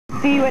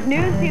See you at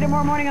noon. See you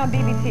tomorrow morning on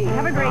BBT.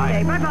 Have a great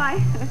day. Bye-bye.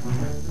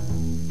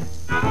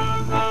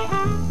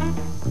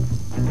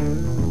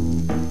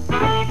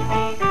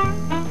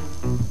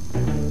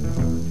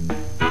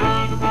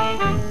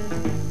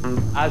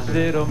 I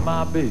said, oh,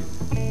 my baby,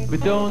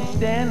 but don't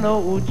stand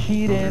no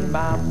cheating,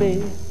 my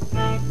baby.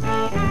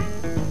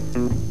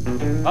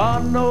 Oh,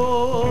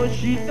 no,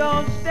 she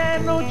don't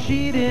stand no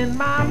cheating,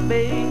 my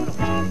baby.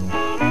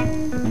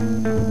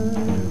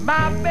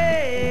 My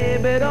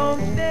baby don't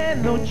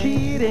stand no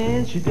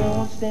cheating. She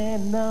don't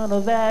stand none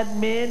of that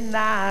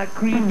midnight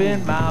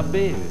creeping, my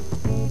baby.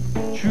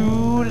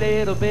 True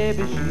little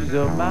baby, she's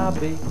my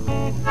baby.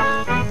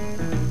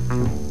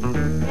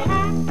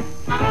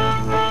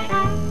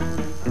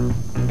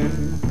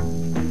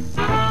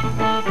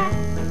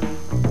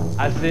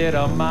 I said,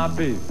 oh, my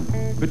baby,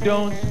 but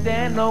don't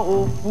stand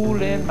no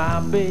fooling, my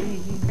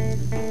baby.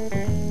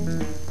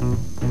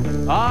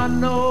 Oh,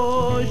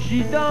 no,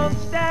 she don't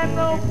stand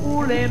no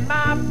fooling,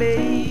 my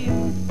baby.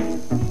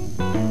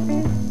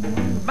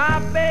 My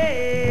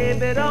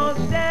baby don't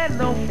stand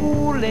no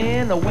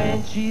fooling.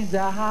 When she's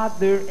hot,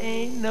 there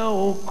ain't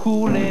no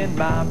cooling,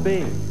 my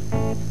baby.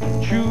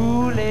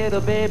 True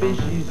little baby,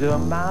 she's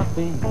my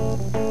baby.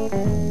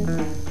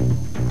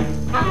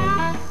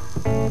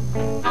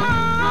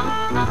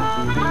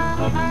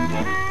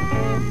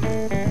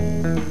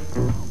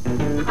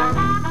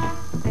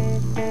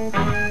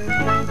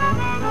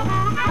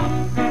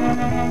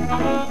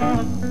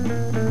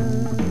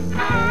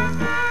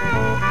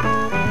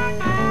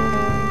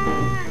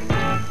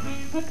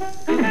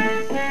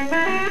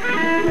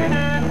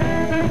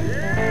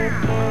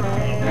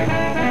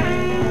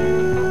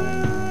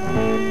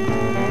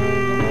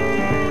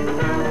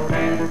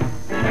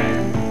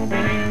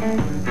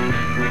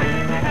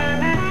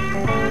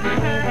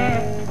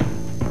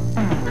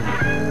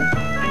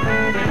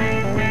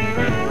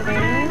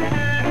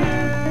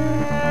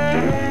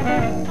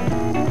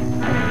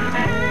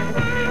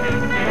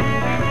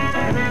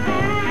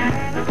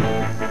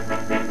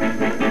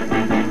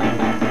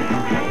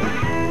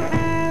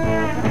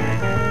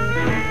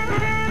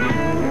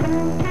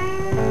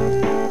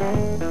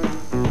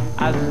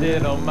 I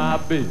said, oh, my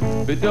baby,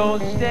 but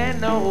don't stand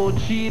no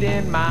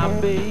cheating, my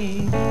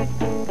baby.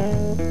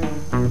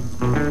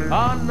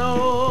 Oh,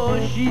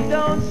 no, she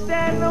don't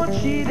stand no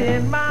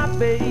cheating, my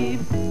baby.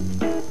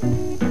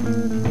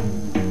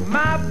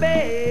 My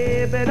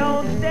baby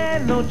don't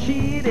stand no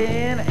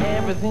cheating.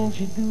 Everything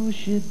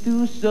she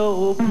do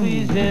so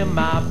pleasing,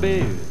 my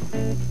baby.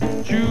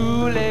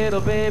 True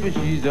little baby,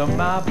 she's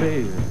my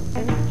baby.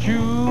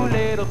 True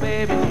little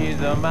baby, she's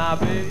my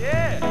baby.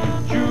 Yeah.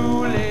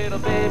 True little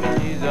baby,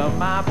 she's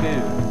my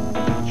baby.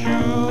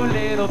 True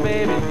little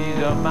baby,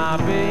 she's my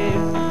baby.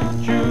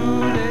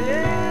 True little